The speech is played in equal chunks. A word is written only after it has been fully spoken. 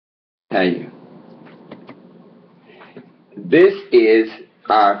tell you. This is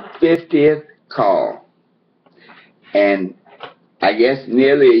our 50th call. And I guess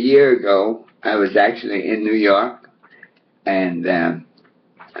nearly a year ago, I was actually in New York, and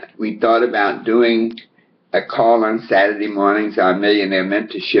we thought about doing a call on Saturday mornings, our Millionaire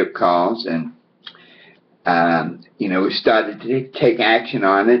Mentorship calls, and we started to take action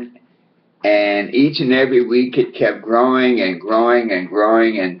on it, and each and every week it kept growing and growing and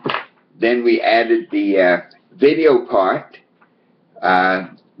growing, and then we added the video part.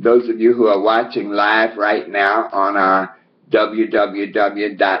 Those of you who are watching live right now on our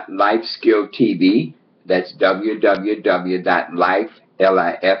www.lifeskilltv, that's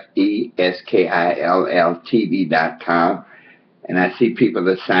www.lifeskilltv.com, and I see people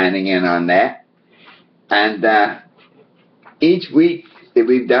are signing in on that. And each week that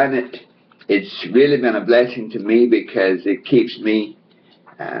we've done it, it's really been a blessing to me because it keeps me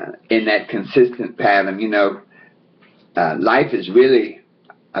in that consistent pattern. Life is really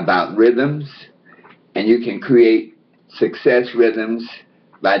about rhythms, and you can create success rhythms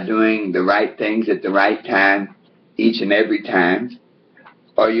by doing the right things at the right time each and every time,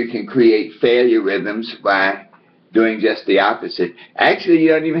 or you can create failure rhythms by doing just the opposite. Actually, you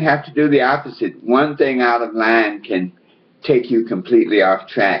don't even have to do the opposite. One thing out of line can take you completely off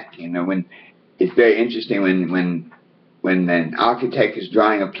track. When it's very interesting when an architect is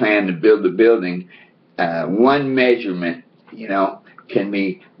drawing a plan to build a building, one measurement, can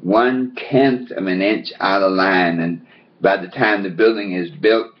be 1/10 of an inch out of line, and by the time the building is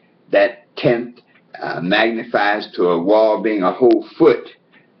built, that tenth magnifies to a wall being a whole foot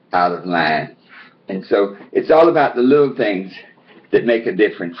out of line. And so it's all about the little things that make a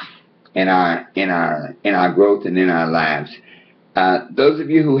difference in our growth and in our lives. Those of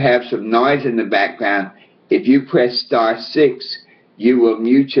you who have some noise in the background, if you press *6, you will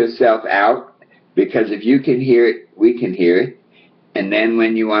mute yourself out, because if you can hear it, we can hear it. And then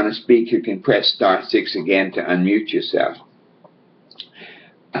when you want to speak, you can press *6 again to unmute yourself.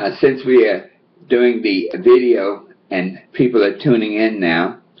 Since we are doing the video and people are tuning in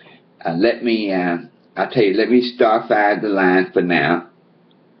now, let me star-5 the line for now.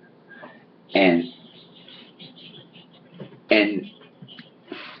 And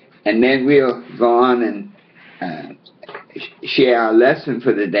then we'll go on and share our lesson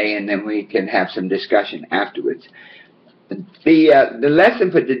for the day, and then we can have some discussion afterwards. The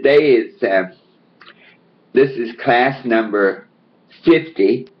lesson for today is, this is class number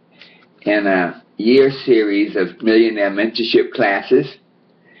 50 in a year series of Millionaire Mentorship classes.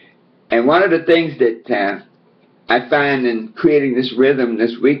 And one of the things that I find in creating this rhythm,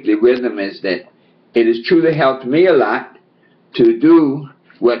 this weekly rhythm, is that it has truly helped me a lot to do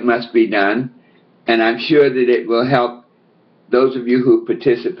what must be done, and I'm sure that it will help those of you who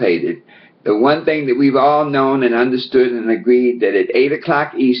participated. The one thing that we've all known and understood and agreed, that at 8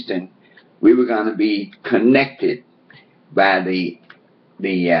 o'clock Eastern, we were going to be connected by the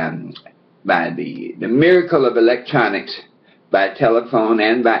miracle of electronics, by telephone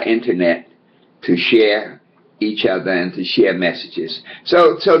and by internet, to share each other and to share messages.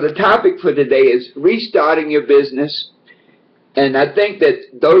 So the topic for today is restarting your business. And I think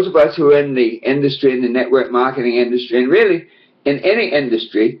that those of us who are in the industry, in the network marketing industry, and really in any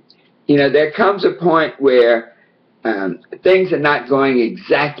industry, there comes a point where things are not going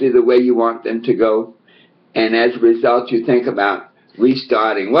exactly the way you want them to go. And as a result, you think about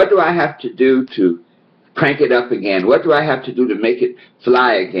restarting. What do I have to do to crank it up again? What do I have to do to make it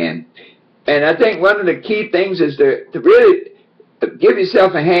fly again? And I think one of the key things is to really give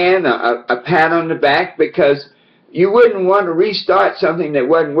yourself a hand, a pat on the back, because you wouldn't want to restart something that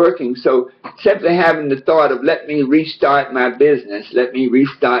wasn't working. So simply having the thought of, let me restart my business, let me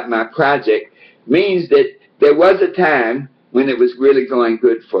restart my project, means that there was a time when it was really going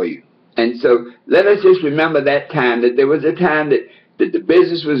good for you. And so let us just remember that time, that there was a time that the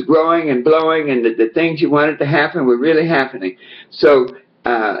business was growing and blowing, and that the things you wanted to happen were really happening. So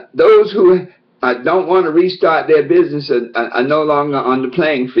those who don't want to restart their business are no longer on the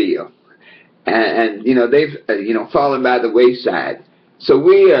playing field. And they've fallen by the wayside. So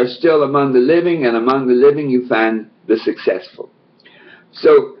we are still among the living, and among the living you find the successful.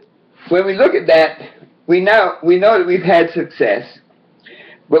 So when we look at that, we know that we've had success,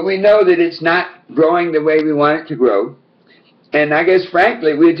 but we know that it's not growing the way we want it to grow. And I guess,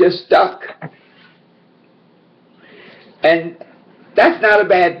 frankly, we're just stuck. And that's not a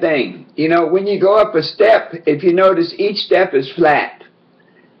bad thing. When you go up a step, if you notice, each step is flat.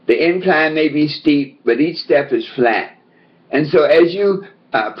 The incline may be steep, but each step is flat. And so as you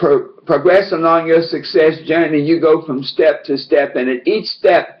progress along your success journey, you go from step to step, and at each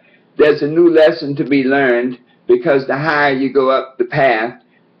step, there's a new lesson to be learned, because the higher you go up the path,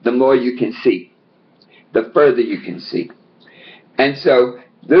 the more you can see, the further you can see. And so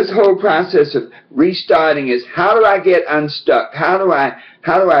this whole process of restarting is, how do I get unstuck? How do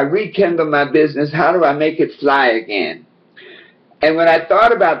I rekindle my business? How do I make it fly again? And when I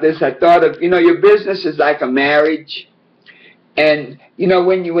thought about this, I thought of, your business is like a marriage. And,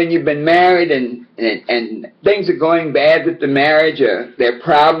 when you've been married and things are going bad with the marriage, or there are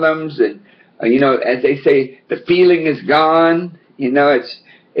problems, and, as they say, the feeling is gone,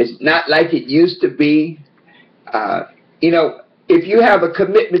 it's not like it used to be. If you have a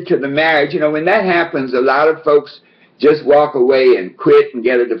commitment to the marriage, when that happens, a lot of folks just walk away and quit and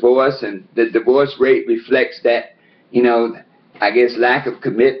get a divorce, and the divorce rate reflects that, I guess, lack of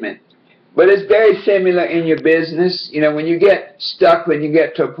commitment. But it's very similar in your business. When you get stuck, when you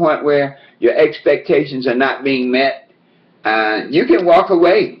get to a point where your expectations are not being met, you can walk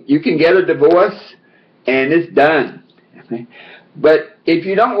away. You can get a divorce, and it's done. But if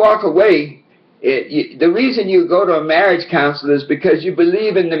you don't walk away, the reason you go to a marriage counselor is because you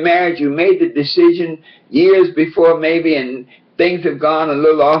believe in the marriage. You made the decision years before maybe, and things have gone a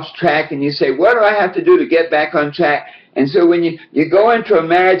little off track, and you say, what do I have to do to get back on track? And so when you go into a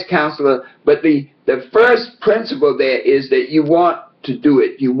marriage counselor, but the first principle there is that you want to do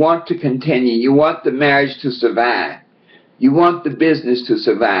it. You want to continue. You want the marriage to survive. You want the business to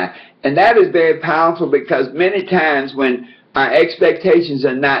survive. And that is very powerful, because many times when our expectations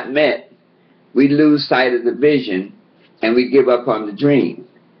are not met, we lose sight of the vision and we give up on the dream.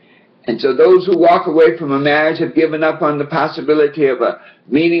 And so those who walk away from a marriage have given up on the possibility of a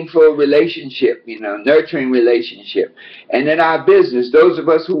meaningful relationship, nurturing relationship. And in our business, those of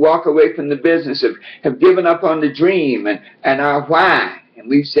us who walk away from the business have given up on the dream and our why. And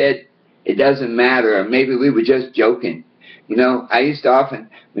we've said, it doesn't matter, or maybe we were just joking. I used to often,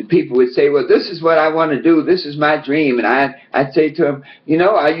 when people would say, well, this is what I want to do, this is my dream, and I'd say to them,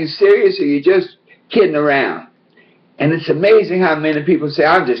 are you serious, or are you just kidding around? And it's amazing how many people say,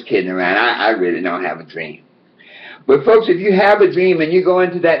 I'm just kidding around, I really don't have a dream. But folks, if you have a dream and you go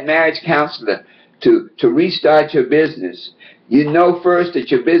into that marriage counselor to restart your business, you know first that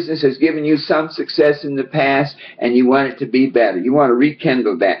your business has given you some success in the past, and you want it to be better. You want to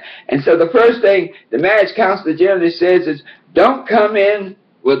rekindle that. And so the first thing the marriage counselor generally says is, don't come in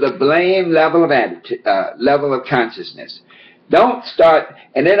with a blame level of attitude, level of consciousness. Don't start,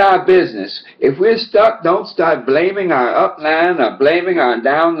 and in our business, if we're stuck, don't start blaming our upline, or blaming our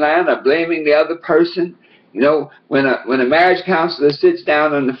downline, or blaming the other person. When a marriage counselor sits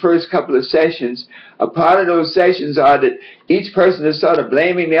down on the first couple of sessions, a part of those sessions are that each person is sort of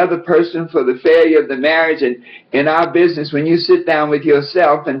blaming the other person for the failure of the marriage. And in our business, when you sit down with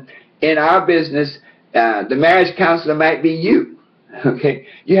yourself, and in our business, the marriage counselor might be you. Okay,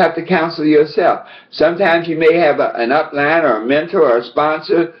 you have to counsel yourself. Sometimes you may have an upline or a mentor or a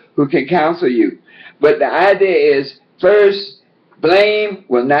sponsor who can counsel you. But the idea is, first, blame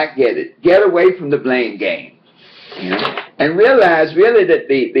will not get it. Get away from the blame game. And realize really that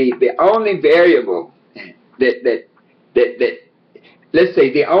the only variable that let's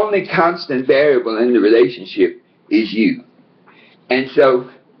say the only constant variable in the relationship is you. And so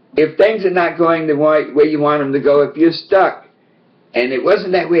if things are not going the way you want them to go, if you're stuck, and it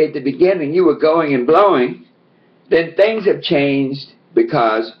wasn't that way at the beginning, you were going and blowing, then things have changed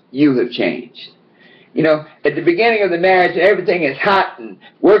because you have changed. At the beginning of the marriage, everything is hot and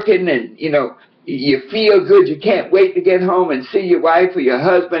working, and, you feel good. You can't wait to get home and see your wife or your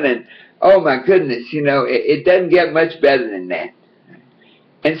husband, and, oh my goodness, it doesn't get much better than that.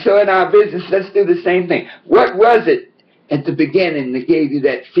 And so in our business, let's do the same thing. What was it at the beginning that gave you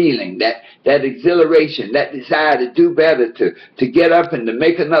that feeling, that exhilaration, that desire to do better, to get up and to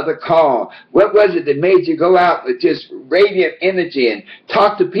make another call? What was it that made you go out with just radiant energy and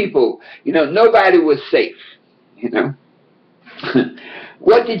talk to people? Nobody was safe,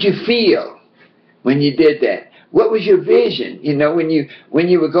 What did you feel when you did that? What was your vision? When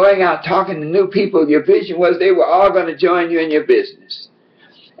you were going out talking to new people, your vision was they were all going to join you in your business.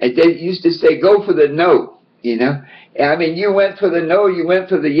 And they used to say, go for the no, I mean, you went for the no, you went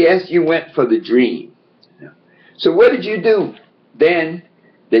for the yes, you went for the dream. So what did you do then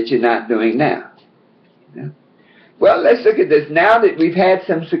that you're not doing now? Well, let's look at this. Now that we've had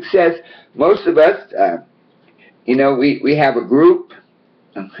some success, most of us, we have a group.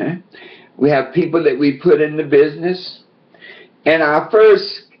 Okay? We have people that we put in the business. And our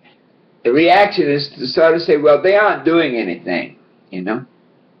first reaction is to sort of say, well, they aren't doing anything,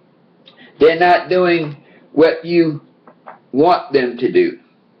 They're not doing what you want them to do.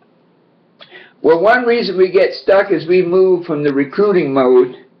 Well, one reason we get stuck is we move from the recruiting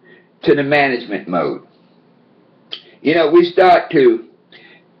mode to the management mode. You know, we start to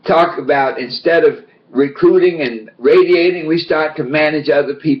talk about, instead of recruiting and radiating, we start to manage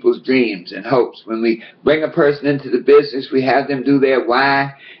other people's dreams and hopes. When we bring a person into the business, we have them do their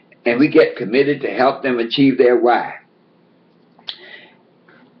why, and we get committed to help them achieve their why.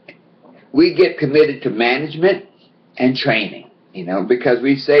 We get committed to management and training, you know, because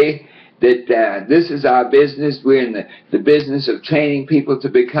we say that this is our business. We're in the business of training people to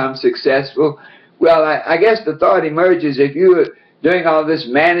become successful. Well, I guess the thought emerges, if you're doing all this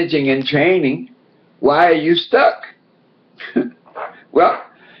managing and training, why are you stuck? Well,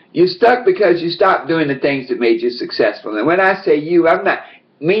 you're stuck because you stopped doing the things that made you successful. And when I say you, I'm not,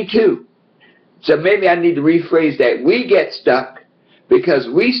 me too. So maybe I need to rephrase that. We get stuck because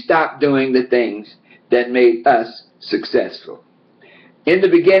we stopped doing the things that made us successful. In the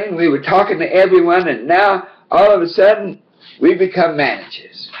beginning, we were talking to everyone, and now, all of a sudden, we become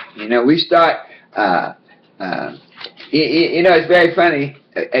managers. You know, we start, you know, it's very funny,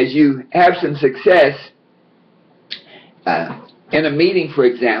 as you have some success, in a meeting, for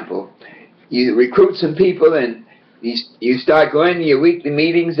example, you recruit some people, and you start going to your weekly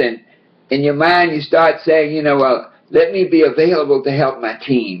meetings, and in your mind, you start saying, you know, well, let me be available to help my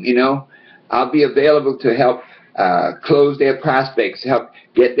team, you know. I'll be available to help close their prospects, help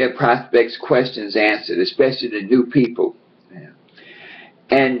get their prospects' questions answered, especially the new people. Yeah.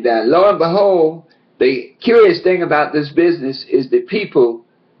 And lo and behold, the curious thing about this business is that people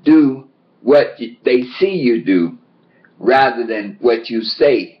do what they see you do rather than what you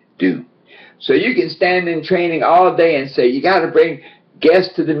say do. So you can stand in training all day and say, you got to bring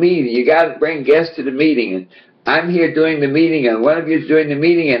guests to the meeting, you got to bring guests to the meeting, and I'm here doing the meeting, and one of you is doing the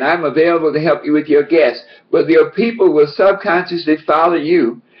meeting, and I'm available to help you with your guests. But your people will subconsciously follow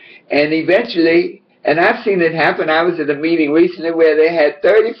you, and eventually, and I've seen it happen. I was at a meeting recently where they had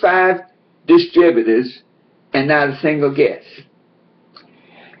 35 distributors and not a single guest.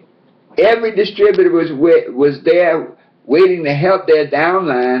 Every distributor was there waiting to help their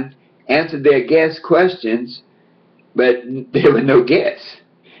downline answer their guests' questions, but there were no guests.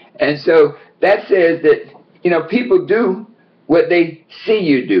 And so that says that, you know, people do what they see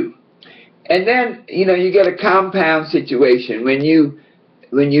you do. And then, you know, you get a compound situation when you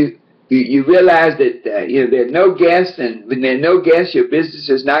realize that, you know, there are no guests, and when there are no guests, your business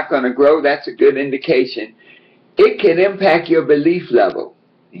is not going to grow. That's a good indication. It can impact your belief level,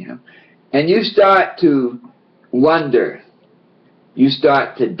 you know. And you start to wonder. You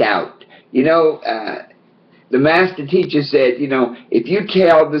start to doubt. You know, the master teacher said, you know, if you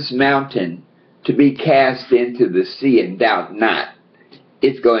tell this mountain to be cast into the sea and doubt not,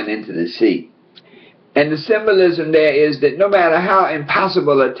 it's going into the sea. And the symbolism there is that no matter how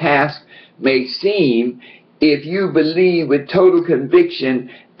impossible a task may seem, if you believe with total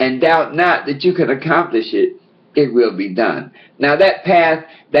conviction and doubt not that you can accomplish it, it will be done. Now that path,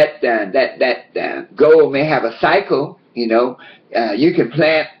 that goal may have a cycle, you know. You can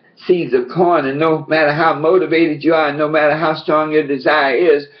plant seeds of corn, and no matter how motivated you are, and no matter how strong your desire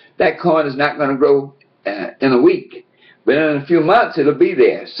is, that corn is not going to grow in a week. But in a few months, it'll be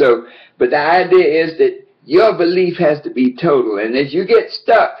there. So, but the idea is that your belief has to be total. And as you get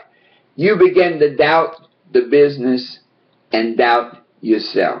stuck, you begin to doubt the business and doubt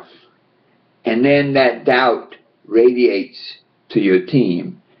yourself. And then that doubt radiates to your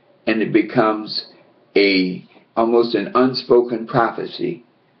team, and it becomes almost an unspoken prophecy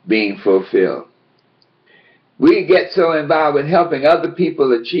being fulfilled. We get so involved with helping other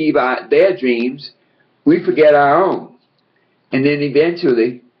people achieve their dreams, we forget our own. And then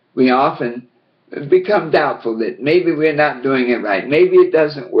eventually, we often become doubtful that maybe we're not doing it right. Maybe it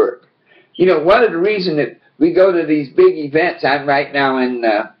doesn't work. You know, one of the reasons that we go to these big events, I'm right now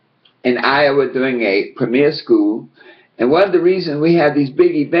in Iowa doing a premier school, and one of the reasons we have these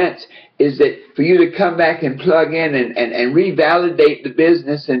big events is that for you to come back and plug in and revalidate the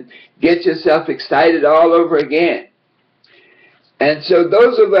business and get yourself excited all over again. And so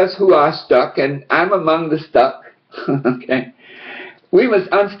those of us who are stuck, and I'm among the stuck, okay, we must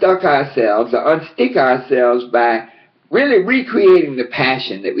unstuck ourselves or unstick ourselves by really recreating the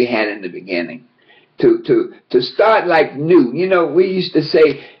passion that we had in the beginning. To start like new. You know, we used to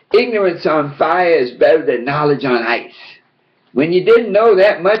say, ignorance on fire is better than knowledge on ice. When you didn't know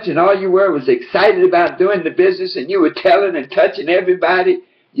that much and all you were was excited about doing the business and you were telling and touching everybody,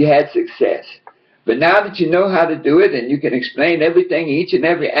 you had success. But now that you know how to do it and you can explain everything, each and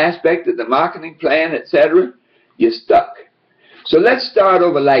every aspect of the marketing plan, etc., you're stuck. So let's start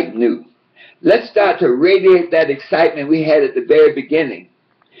over like new. Let's start to radiate that excitement we had at the very beginning.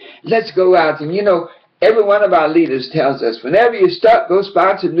 Let's go out and, you know, every one of our leaders tells us, whenever you're stuck, go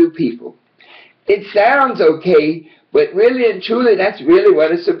sponsor new people. It sounds okay, but really and truly, that's really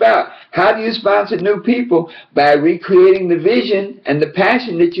what it's about. How do you sponsor new people? By recreating the vision and the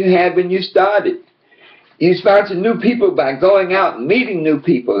passion that you had when you started. You sponsor new people by going out and meeting new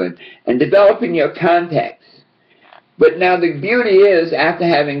people and developing your contacts. But now the beauty is, after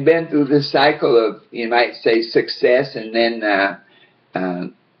having been through this cycle of, you might say, success and then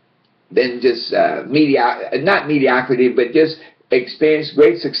just not mediocrity, but just experience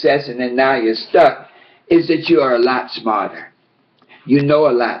great success and then now you're stuck, is that you are a lot smarter. You know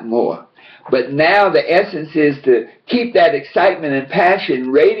a lot more. But now the essence is to keep that excitement and passion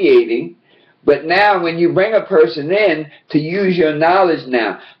radiating. But now when you bring a person in, to use your knowledge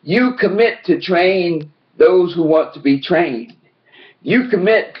now, you commit to train those who want to be trained. You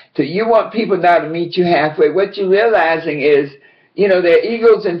commit to, you want people now to meet you halfway. What you're realizing is, you know, there are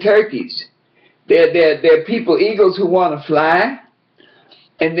eagles and turkeys. There are people, eagles who want to fly,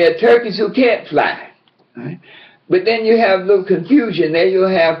 and there are turkeys who can't fly. Right? But then you have a little confusion there. You'll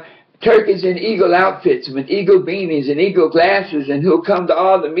have turkeys in eagle outfits with eagle beanies and eagle glasses, and who'll come to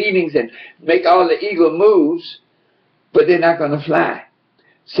all the meetings and make all the eagle moves, but they're not going to fly.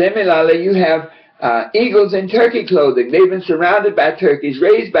 Similarly, you have eagles in turkey clothing. They've been surrounded by turkeys,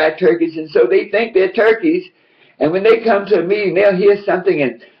 raised by turkeys, and so they think they're turkeys. And when they come to a meeting, they'll hear something,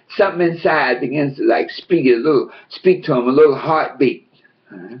 and something inside begins to like speak to them, a little heartbeat.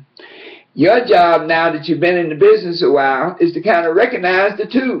 Your job, now that you've been in the business a while, is to kind of recognize the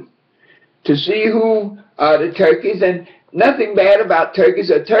two, to see who are the turkeys. And nothing bad about turkeys.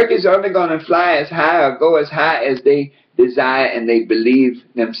 A turkey's only going to fly as high or go as high as they desire and they believe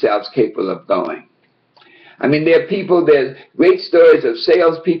themselves capable of going. I mean, there are people, there's great stories of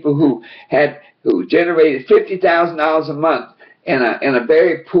salespeople who generated $50,000 a month in a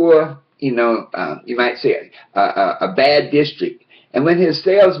very poor, you might say, a bad district. And when his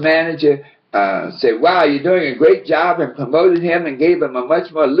sales manager said, wow, you're doing a great job, and promoted him and gave him a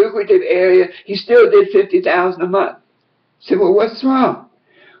much more lucrative area, he still did $50,000 a month. I said, well, what's wrong?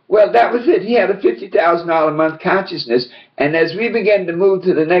 Well, that was it. He had a $50,000 a month consciousness. And as we begin to move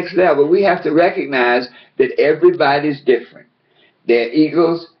to the next level, we have to recognize that everybody's different. They're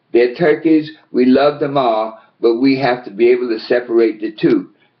eagles, they're turkeys, we love them all, but we have to be able to separate the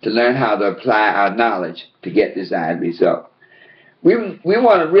two to learn how to apply our knowledge to get desired result. We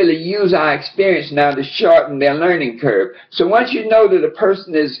want to really use our experience now to shorten their learning curve. So once you know that a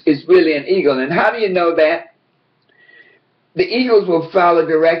person is really an eagle, and how do you know that? The eagles will follow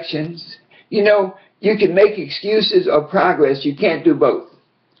directions. You know, you can make excuses or progress. You can't do both.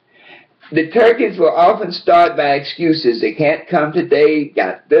 The turkeys will often start by excuses. They can't come today,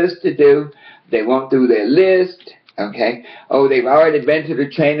 got this to do. They won't do their list. Okay. Oh, they've already been to the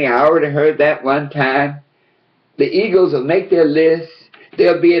training. I already heard that one time. The eagles will make their list.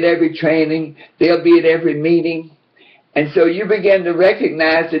 They'll be at every training. They'll be at every meeting. And so you begin to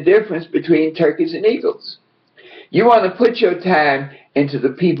recognize the difference between turkeys and eagles. You want to put your time into the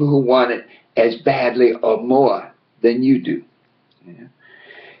people who want it as badly or more than you do. Yeah.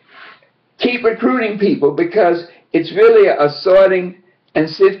 Keep recruiting people, because it's really a sorting and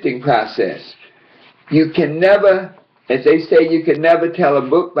sifting process. You can never, as they say, you can never tell a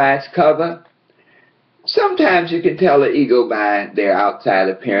book by its cover. Sometimes you can tell an eagle by their outside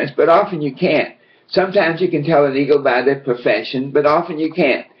appearance, but often you can't. Sometimes you can tell an eagle by their profession, but often you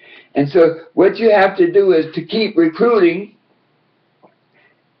can't. And so what you have to do is to keep recruiting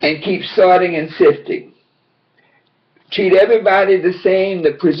and keep sorting and sifting. Treat everybody the same,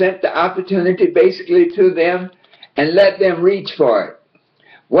 to present the opportunity basically to them and let them reach for it.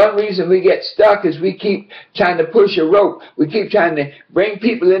 One reason we get stuck is we keep trying to push a rope. We keep trying to bring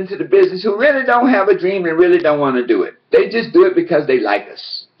people into the business who really don't have a dream and really don't want to do it. They just do it because they like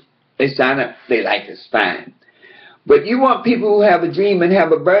us. They sign up, they like us, fine. But you want people who have a dream and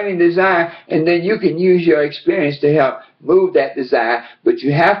have a burning desire, and then you can use your experience to help move that desire. But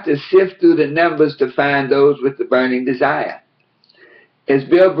you have to sift through the numbers to find those with the burning desire. As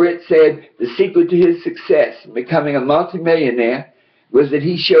Bill Britt said, the secret to his success in becoming a multimillionaire was that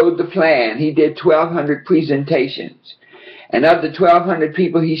he showed the plan. He did 1,200 presentations. And of the 1,200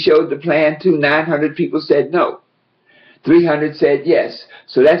 people he showed the plan to, 900 people said no. 300 said yes.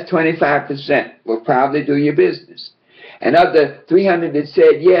 So that's 25% will probably do your business. And of the 300 that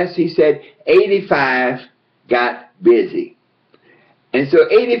said yes, he said 85 got busy. And so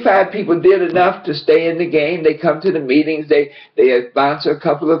 85 people did enough to stay in the game. They come to the meetings, they sponsor a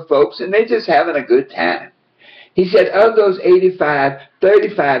couple of folks, and they're just having a good time. He said of those 85,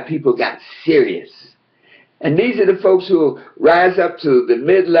 35 people got serious. And these are the folks who rise up to the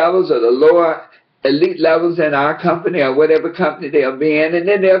mid-levels or the lower elite levels in our company or whatever company they'll be in, and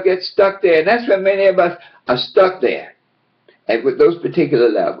then they'll get stuck there. And that's where many of us are stuck there at with those particular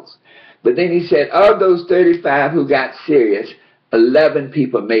levels. But then he said, of those 35 who got serious, 11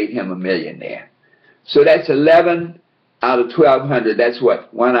 people made him a millionaire. So that's 11 out of 1,200. That's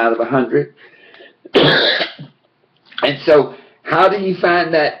what, 1 out of 100? And so how do you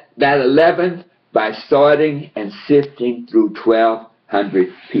find that 11? By sorting and sifting through 1,200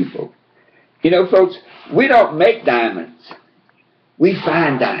 people. You know, folks, we don't make diamonds. We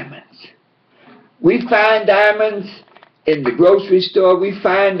find diamonds. We find diamonds in the grocery store. We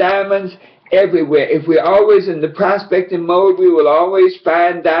find diamonds everywhere. If we're always in the prospecting mode, we will always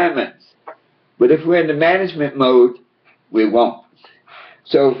find diamonds. But if we're in the management mode, we won't.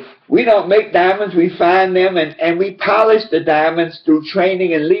 So we don't make diamonds, we find them, and we polish the diamonds through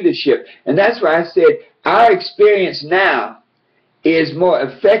training and leadership. And that's why I said our experience now is more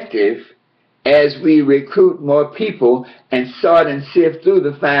effective as we recruit more people and sort and sift through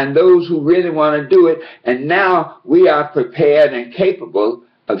to find those who really want to do it. And now we are prepared and capable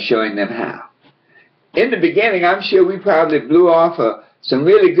of showing them how. In the beginning, I'm sure we probably blew off some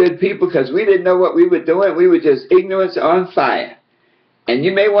really good people because we didn't know what we were doing. We were just ignorance on fire. And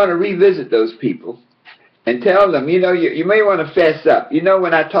you may want to revisit those people and tell them, you know, you may want to fess up. You know,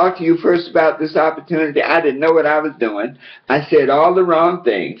 when I talked to you first about this opportunity, I didn't know what I was doing. I said all the wrong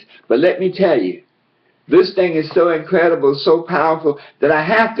things. But let me tell you, this thing is so incredible, so powerful, that I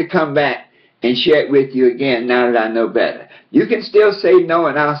have to come back and share it with you again now that I know better. You can still say no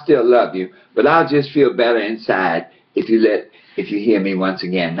and I'll still love you, but I'll just feel better inside if you hear me once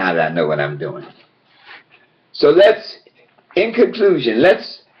again now that I know what I'm doing. So in conclusion,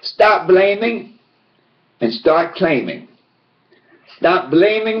 let's stop blaming and start claiming. Stop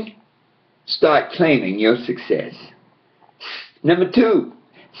blaming, start claiming your success. Number 2,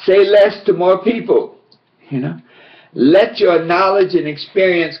 say less to more people. You know, let your knowledge and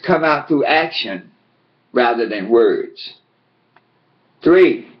experience come out through action rather than words.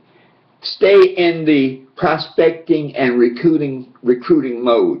 3, stay in the prospecting and recruiting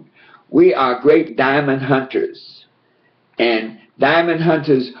mode. We are great diamond hunters, and diamond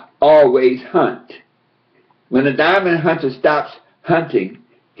hunters always hunt. When a diamond hunter stops hunting,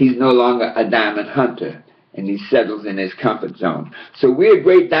 he's no longer a diamond hunter, and he settles in his comfort zone. So we're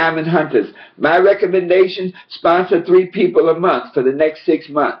great diamond hunters. My recommendation, sponsor 3 people a month for the next 6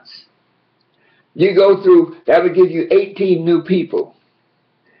 months. You go through, that would give you 18 new people.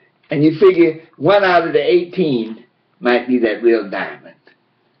 And you figure 1 out of the 18 might be that real diamond.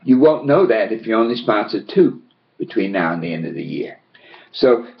 You won't know that if you only sponsor 2 between now and the end of the year.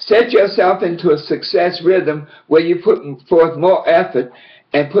 So set yourself into a success rhythm where you put forth more effort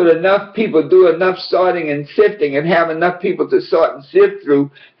and put enough people, do enough sorting and sifting, and have enough people to sort and sift through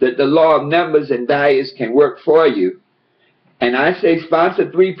that the law of numbers and values can work for you. And I say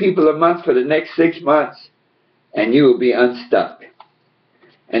sponsor 3 people a month for the next 6 months, and you will be unstuck.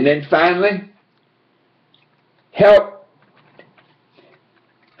 And then finally, help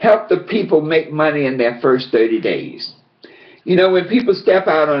the people make money in their first 30 days. You know, when people step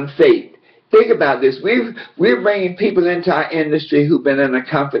out on faith, think about this. We're bringing people into our industry who've been in a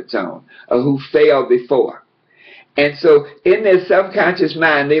comfort zone or who failed before. And so in their subconscious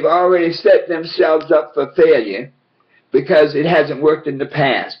mind, they've already set themselves up for failure because it hasn't worked in the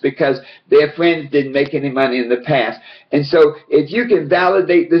past, because their friends didn't make any money in the past. And so if you can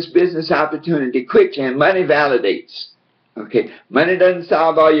validate this business opportunity quickly, and money validates, okay, money doesn't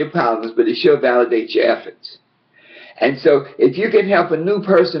solve all your problems, but it sure validates your efforts. And so if you can help a new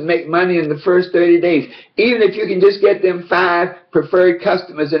person make money in the first 30 days, even if you can just get them 5 preferred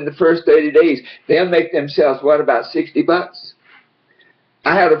customers in the first 30 days, they'll make themselves, what, about $60?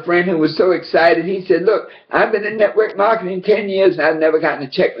 I had a friend who was so excited, he said, look, I've been in network marketing 10 years and I've never gotten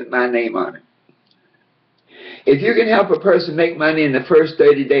a check with my name on it. If you can help a person make money in the first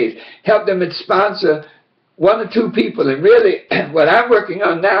 30 days, help them sponsor 1 or 2 people. And really, what I'm working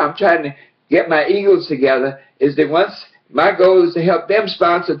on now, I'm trying to get my eagles together, is that my goal is to help them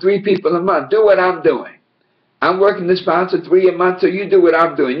sponsor 3 people a month. Do what I'm doing. I'm working to sponsor 3 a month, so you do what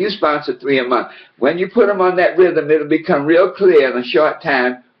I'm doing. You sponsor 3 a month. When you put them on that rhythm, it'll become real clear in a short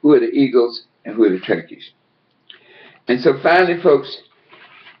time who are the eagles and who are the turkeys. And so finally, folks,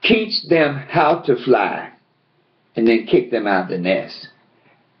 teach them how to fly and then kick them out of the nest.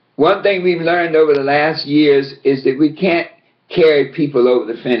 One thing we've learned over the last years is that we can't carry people over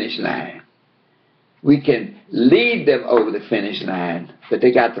the finish line. We can lead them over the finish line, but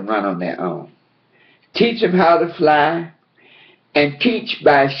they got to run on their own. Teach them how to fly, and teach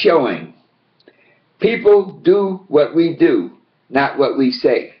by showing. People do what we do, not what we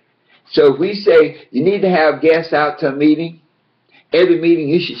say. So if we say you need to have guests out to a meeting, every meeting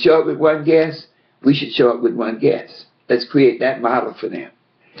you should show up with one guest, we should show up with one guest. Let's create that model for them.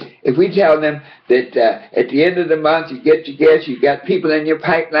 If we tell them that at the end of the month you get your guests, you got people in your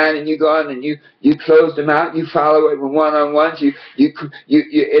pipeline, and you go on and you close them out, you follow it with one-on-ones, you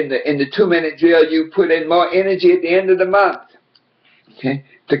in the 2-minute drill, you put in more energy at the end of the month, okay,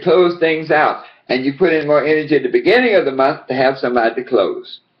 to close things out, and you put in more energy at the beginning of the month to have somebody to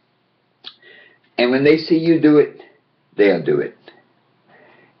close. And when they see you do it, they'll do it.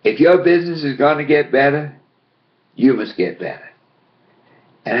 If your business is going to get better, you must get better.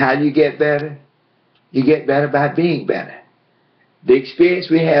 And how do you get better? You get better by being better. The experience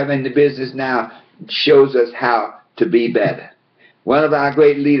we have in the business now shows us how to be better. One of our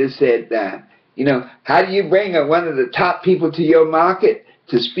great leaders said, you know, how do you bring one of the top people to your market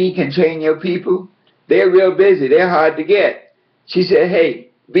to speak and train your people? They're real busy. They're hard to get. She said, hey,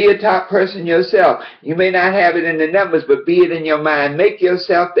 be a top person yourself. You may not have it in the numbers, but be it in your mind. Make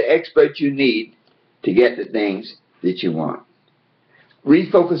yourself the expert you need to get the things that you want.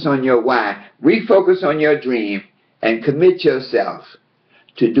 Refocus on your why. Refocus on your dream and commit yourself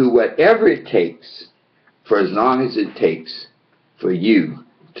to do whatever it takes for as long as it takes for you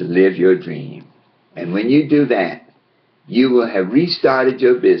to live your dream. And when you do that, you will have restarted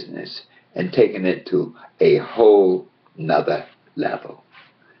your business and taken it to a whole nother level.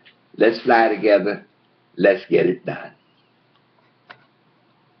 Let's fly together. Let's get it done.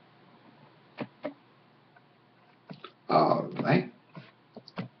 All right.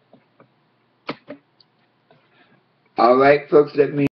 All right, folks, let me